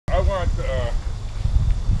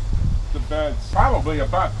beds probably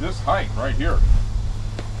about this height right here.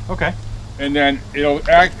 Okay. And then it'll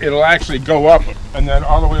actually go up and then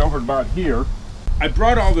all the way over about here. I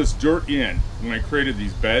brought all this dirt in when I created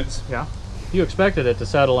these beds. Yeah. You expected it to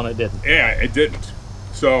settle and it didn't. Yeah, it didn't.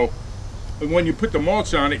 So when you put the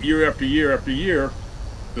mulch on it year after year after year,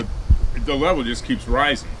 the level just keeps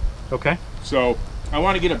rising. Okay. So I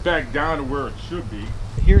want to get it back down to where it should be.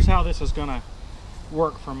 Here's how this is going to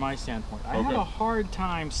work from my standpoint. I have a hard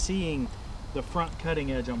time seeing the front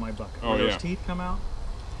cutting edge on my bucket where those teeth come out.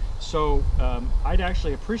 So I'd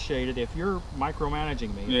actually appreciate it if you're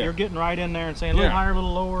micromanaging me. If you're getting right in there and saying a little higher, a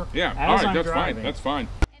little lower. Yeah, as all right, I'm that's driving. fine. That's fine.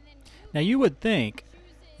 Now you would think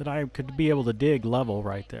that I could be able to dig level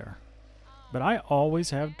right there, but I always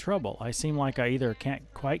have trouble. I seem like I either can't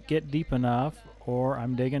quite get deep enough or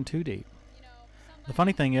I'm digging too deep. The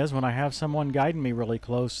funny thing is, when I have someone guiding me really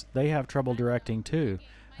close, they have trouble directing too.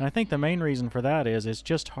 And I think the main reason for that is it's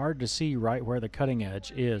just hard to see right where the cutting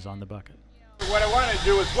edge is on the bucket. What I want to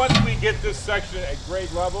do is once we get this section at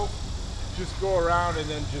grade level, just go around and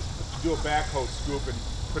then just do a backhoe scoop and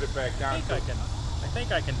put it back down. I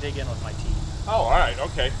think I can dig in with my teeth. Oh, all right,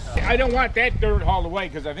 okay. I don't want that dirt hauled away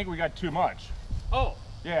because I think we got too much. Oh.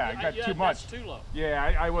 Yeah, I got too much. That's too low.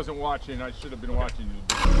 Yeah, I wasn't watching. I should have been watching you.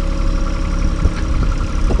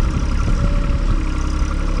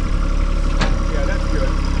 Yeah, that's good.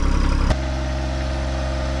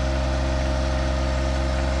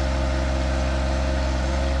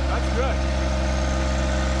 That's good.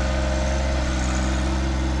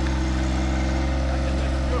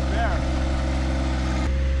 That's good there.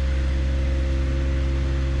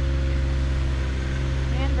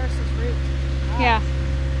 Man versus root. Yeah.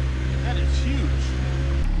 That is huge.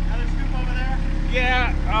 Another scoop over there?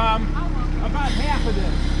 Yeah, about half of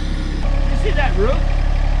this. You see that root?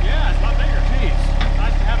 Yeah, it's a lot bigger. Jeez.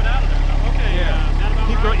 Nice to have it out of there. Okay, Yeah. that about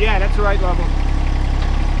Keep right? going. Yeah, that's the right level.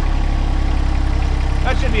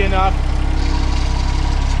 That should be enough.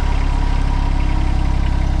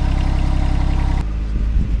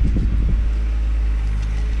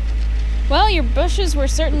 Well, your bushes were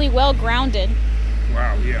certainly well grounded.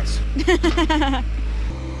 Wow, yes.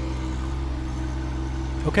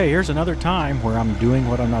 Okay, here's another time where I'm doing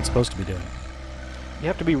what I'm not supposed to be doing. You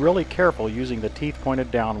have to be really careful using the teeth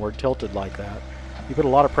pointed downward, tilted like that. You put a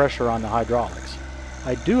lot of pressure on the hydraulics.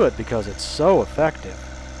 I do it because it's so effective,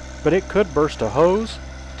 but it could burst a hose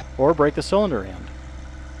or break the cylinder end.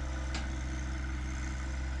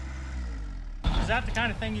 Is that the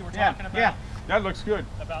kind of thing you were talking about? Yeah, that looks good.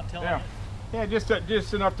 About tilling Yeah, it? yeah,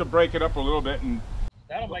 just enough to break it up a little bit and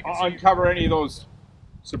That'll make it uncover any of those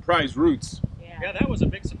surprise roots. Yeah, that was a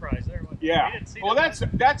big surprise there. Yeah. We didn't see Well, that.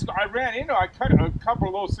 that's I ran into. I cut a couple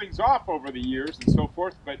of those things off over the years and so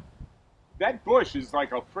forth, but that bush is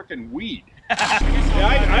like a frickin' weed.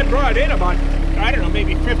 Yeah, I brought in about, I don't know,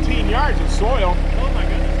 maybe 15 yards of soil. Oh my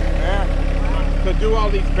goodness. Yeah, to do all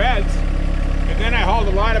these beds, and then I hauled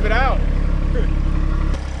a lot of it out.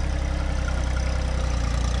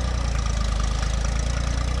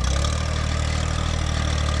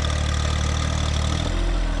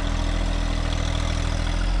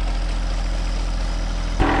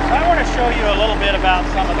 I want to show you a little bit about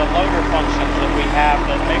some of the loader functions that we have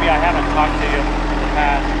that maybe I haven't talked to you in the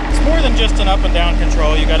past. It's more than just an up and down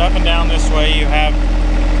control. You got up and down this way, you have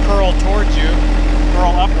curl towards you,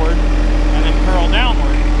 curl upward, and then curl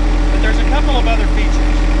downward. But there's a couple of other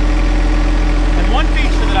features. And one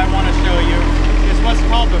feature that I want to show you is what's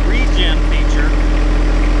called the regen feature.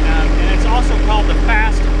 And it's also called the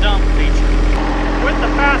fast dump feature. With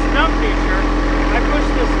the fast dump feature, I push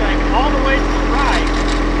this thing all the way to the right,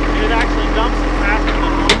 and it actually dumps it faster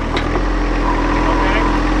than normal. Okay?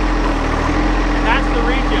 And that's the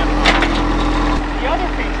regen function. The other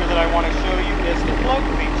feature that I want to show you is the float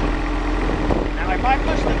feature. Now if I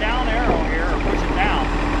push the down arrow here, or push it down,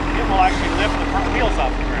 it will actually lift the front wheels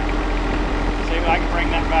off the ground. See, I can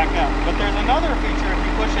bring that back up. But there's another feature, if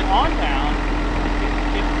you push it on down,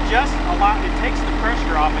 it takes the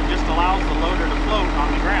pressure off and just allows the loader to float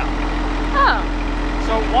on the ground. Oh.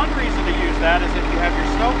 So one reason to use that is if you have your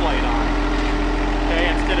snow blade on,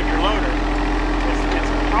 okay, instead of your loader.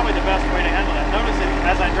 It's probably the best way to handle that. Notice it,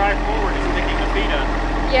 as I drive forward, it's picking the feet up.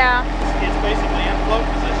 Yeah. It's basically in float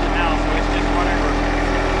position now, so it's just whatever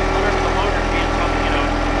the loader feels,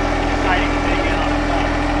 deciding to dig in on its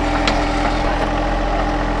own.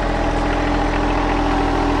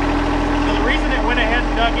 So the reason it went ahead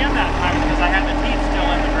and dug in that time is because I had the teeth still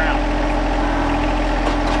in the ground.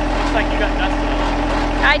 Looks like you got dusted a little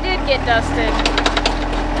bit. I did get dusted.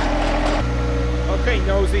 Okay,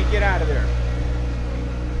 Nosy, get out of there.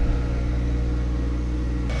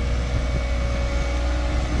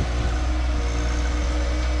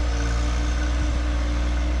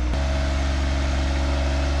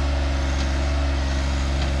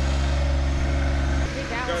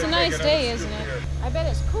 stay, isn't it? I bet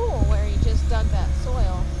it's cool where he just dug that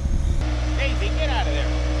soil. Casey, get out of there.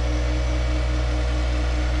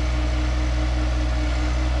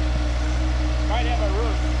 Might have a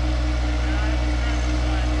roof.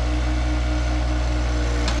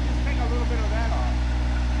 Just take a little bit of that off.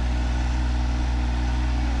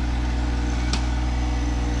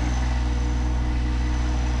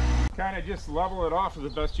 Kind of just level it off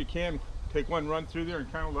as best you can. Take one run through there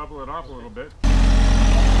and kind of level it off a little bit.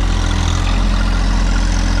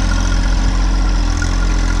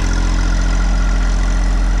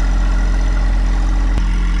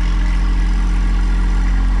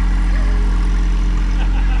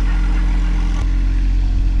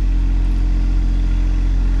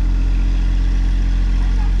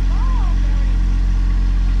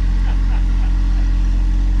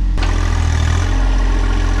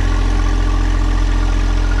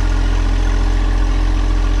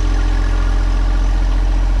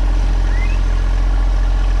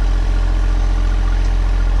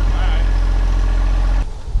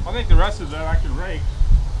 The rest of that I can rake.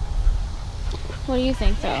 What do you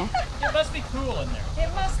think, though? It must be cool in there.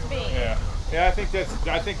 It must be. Yeah, yeah. I think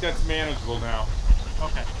that's manageable now.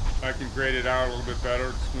 Okay. I can grade it out a little bit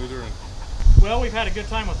better, smoother, and. Well, we've had a good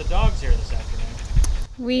time with the dogs here this afternoon.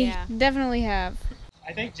 We definitely have.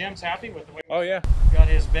 I think Jim's happy with the way Oh yeah. we got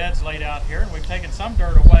his beds laid out here, and we've taken some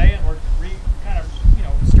dirt away, and we're kind of,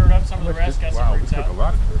 stirred up some of the rest, got some roots out. A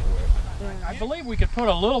lot of dirt away. I believe we could put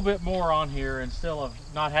a little bit more on here and still have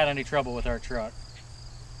not had any trouble with our truck.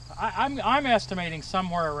 I'm estimating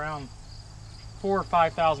somewhere around 4,000 or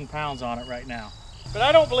 5,000 pounds on it right now. But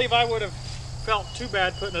I don't believe I would have felt too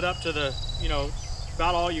bad putting it up to the,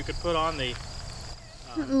 about all you could put on the...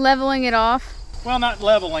 Leveling it off? Well, not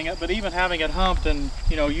leveling it, but even having it humped and,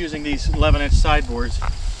 using these 11-inch sideboards.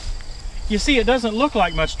 You see, it doesn't look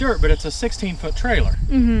like much dirt, but it's a 16-foot trailer.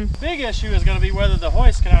 Mm-hmm. The big issue is going to be whether the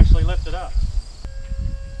hoist can actually lift it up.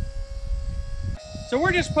 So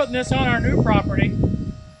we're just putting this on our new property.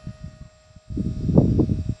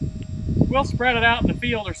 We'll spread it out in the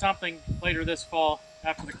field or something later this fall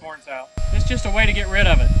after the corn's out. It's just a way to get rid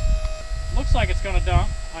of it. Looks like it's going to dump.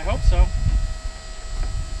 I hope so.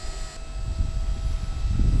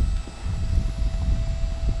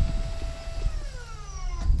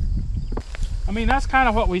 I mean, that's kind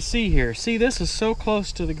of what we see here. See, this is so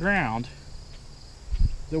close to the ground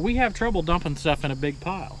that we have trouble dumping stuff in a big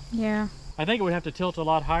pile. Yeah. I think it would have to tilt a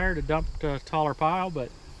lot higher to dump a taller pile, but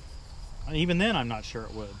even then I'm not sure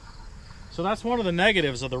it would. So that's one of the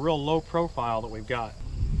negatives of the real low profile that we've got.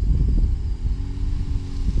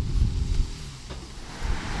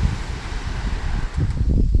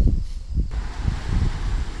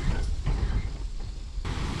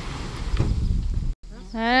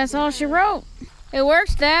 That's all she wrote. It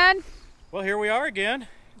works, Dad. Well, here we are again.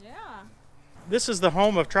 Yeah. This is the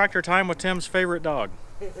home of Tractor Time with Tim's favorite dog.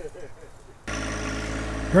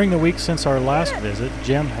 During the week since our last visit,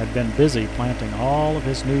 Jim had been busy planting all of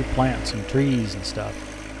his new plants and trees and stuff.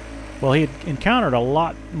 Well, he had encountered a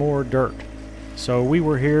lot more dirt, so we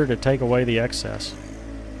were here to take away the excess.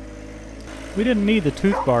 We didn't need the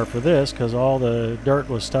tooth bar for this because all the dirt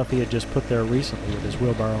was stuff he had just put there recently with his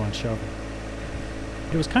wheelbarrow and shovel.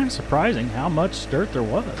 It was kind of surprising how much dirt there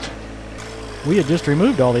was. We had just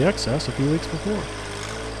removed all the excess a few weeks before.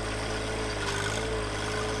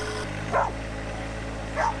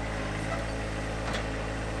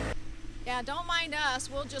 Yeah, don't mind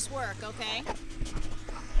us. We'll just work, okay?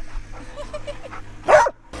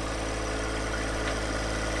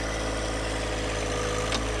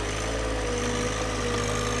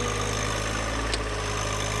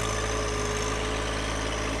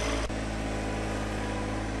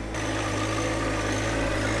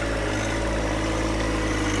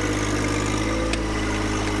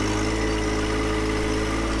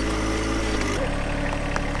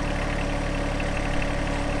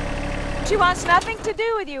 She wants nothing to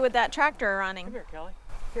do with you with that tractor running. Come here, Kelly.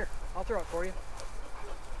 Here, I'll throw it for you.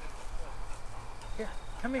 Here,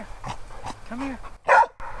 come here. Come here.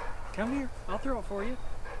 Come here. I'll throw it for you.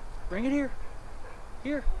 Bring it here.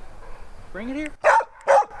 Here. Bring it here.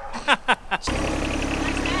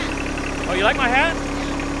 Oh, you like my hat?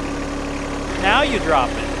 Now you drop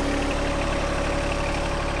it.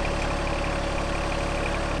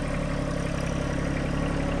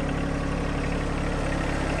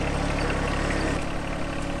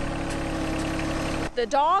 The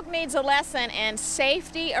dog needs a lesson in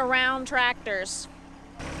safety around tractors.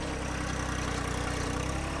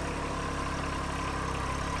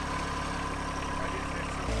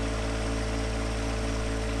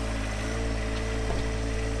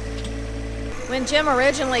 When Jim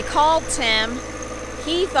originally called Tim,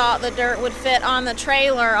 he thought the dirt would fit on the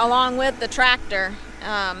trailer along with the tractor.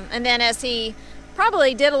 And then as he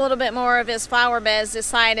probably did a little bit more of his flower beds,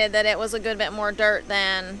 decided that it was a good bit more dirt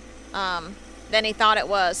than he thought it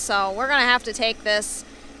was. So we're gonna have to take this,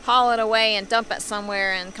 haul it away and dump it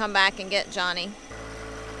somewhere and come back and get Johnny.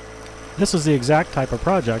 This is the exact type of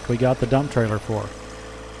project we got the dump trailer for.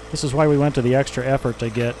 This is why we went to the extra effort to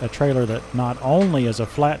get a trailer that not only is a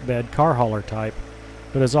flatbed car hauler type,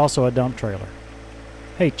 but is also a dump trailer.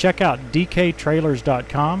 Hey, check out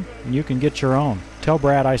dktrailers.com and you can get your own. Tell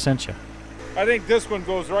Brad I sent you. I think this one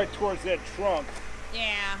goes right towards that trunk.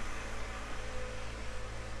 Yeah.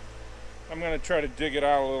 I'm going to try to dig it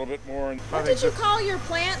out a little bit more. What did you call your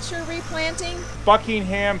plants you're replanting?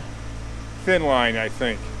 Buckingham thin line, I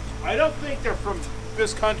think. I don't think they're from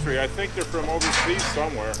this country. I think they're from overseas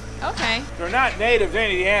somewhere. Okay. They're not native to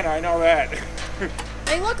Indiana, I know that.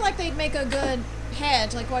 They look like they'd make a good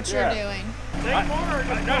hedge, like what you're doing.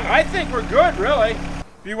 I think we're good, really.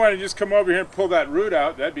 If you want to just come over here and pull that root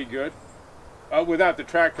out, that'd be good. Without the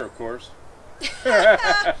tractor, of course.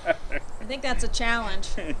 I think that's a challenge.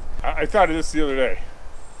 I thought of this the other day.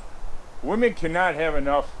 Women cannot have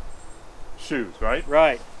enough shoes, right?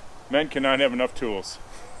 Right. Men cannot have enough tools.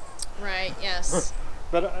 Right, yes.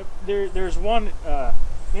 But there's one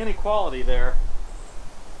inequality there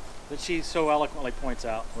that she so eloquently points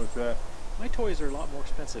out. What's that? My toys are a lot more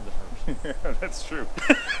expensive than hers. Yeah, that's true.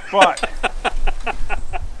 But,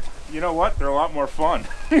 you know what? They're a lot more fun.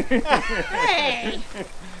 Hey!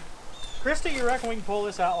 Christy, you reckon we can pull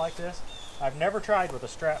this out like this? I've never tried with a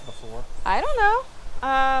strap before. I don't know.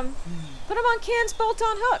 Put them on Ken's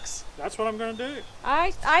bolt-on hooks. That's what I'm going to do.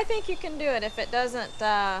 I think you can do it if it doesn't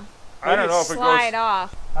I don't know if it slide goes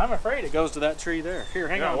off. I'm afraid it goes to that tree there. Here,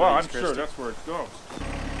 hang on. Well, to these, I'm Christy. sure that's where it goes.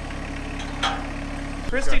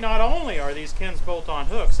 Christy, not only are these Ken's bolt-on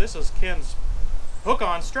hooks, this is Ken's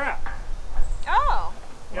hook-on strap. Oh.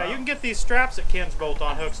 Yeah, you can get these straps at Ken's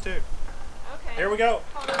bolt-on hooks too. Okay. Here we go.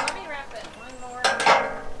 Hold on, let me wrap it. One more.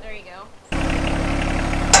 There you go. I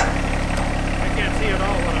can't see at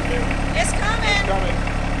all what I'm doing. It's coming! Coming.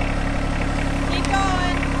 Keep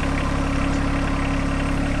going!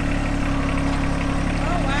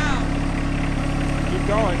 Oh, wow. Keep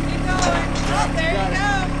going. Keep going. Oh, there you go.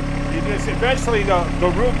 You just eventually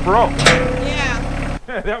the root broke. Yeah.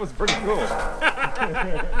 That was pretty cool.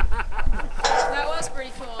 That was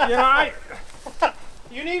pretty cool. You know,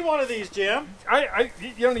 You need one of these, Jim.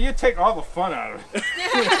 you take all the fun out of it.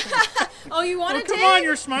 Oh, you want to Come on,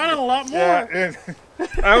 you're smiling a lot more. Yeah,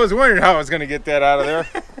 I was wondering how I was going to get that out of there.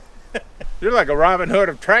 You're like a Robin Hood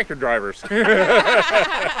of tractor drivers.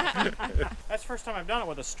 That's the first time I've done it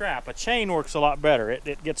with a strap. A chain works a lot better.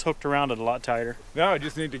 It gets hooked around it a lot tighter. Now I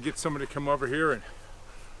just need to get somebody to come over here, and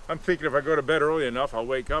I'm thinking if I go to bed early enough, I'll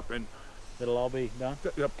wake up and It'll all be done.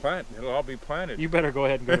 it'll all be planted. You better go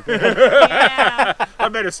ahead and go to bed. Yeah. I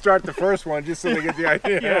better start the first one just so they get the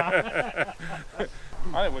idea. Yeah.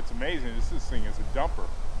 I think what's amazing is this thing is a dumper.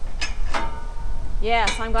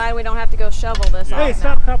 Yes, I'm glad we don't have to go shovel this Hey, off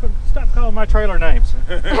stop calling my trailer names.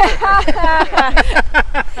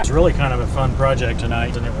 It's really kind of a fun project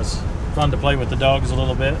tonight, and it was fun to play with the dogs a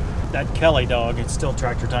little bit. That Kelly dog, it's still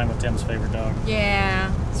tractor time with Tim's favorite dog. Yeah,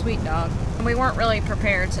 sweet dog. We weren't really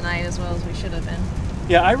prepared tonight as well as we should have been.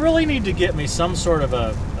 Yeah, I really need to get me some sort of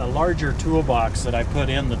a larger toolbox that I put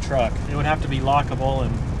in the truck. It would have to be lockable,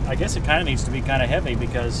 and I guess it kind of needs to be kind of heavy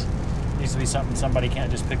because it needs to be something somebody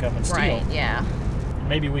can't just pick up and steal. Right, yeah.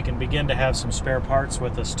 Maybe we can begin to have some spare parts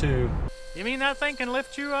with us too. You mean that thing can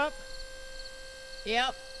lift you up?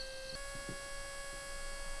 Yep.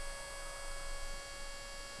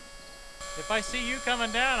 If I see you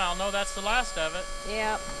coming down, I'll know that's the last of it.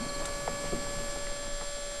 Yep.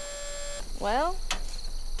 Well,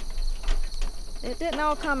 it didn't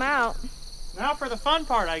all come out. Now for the fun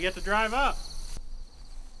part, I get to drive up.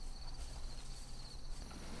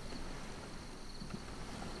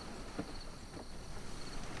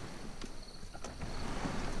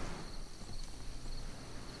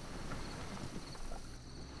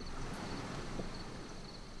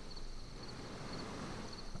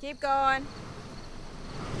 Keep going.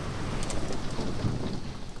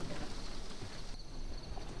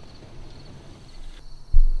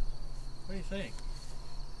 What do you think?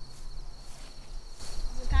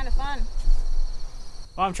 This is kind of fun.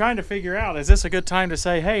 Well, I'm trying to figure out, is this a good time to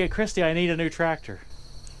say, hey, Christy, I need a new tractor?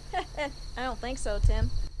 I don't think so, Tim.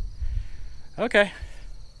 Okay.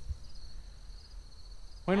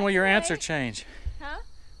 When will your Okay. answer change? Huh?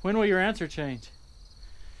 When will your answer change?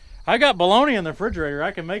 I got bologna in the refrigerator.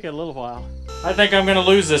 I can make it a little while. I think I'm going to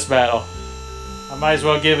lose this battle. I might as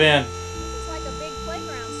well give in. It's like a big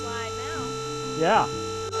playground slide now. Yeah.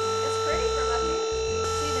 It's pretty from up here.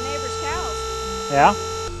 See the neighbor's cows. Yeah.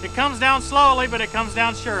 It comes down slowly, but it comes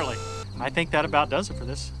down surely. I think that about does it for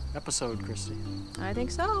this episode, Christy. I think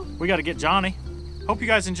so. We got to get Johnny. Hope you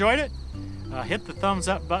guys enjoyed it. Hit the thumbs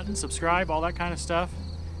up button, subscribe, all that kind of stuff.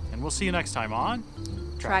 And we'll see you next time on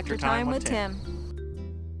Tractor Time with Tim.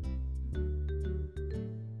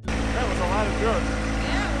 That was a lot of dirt.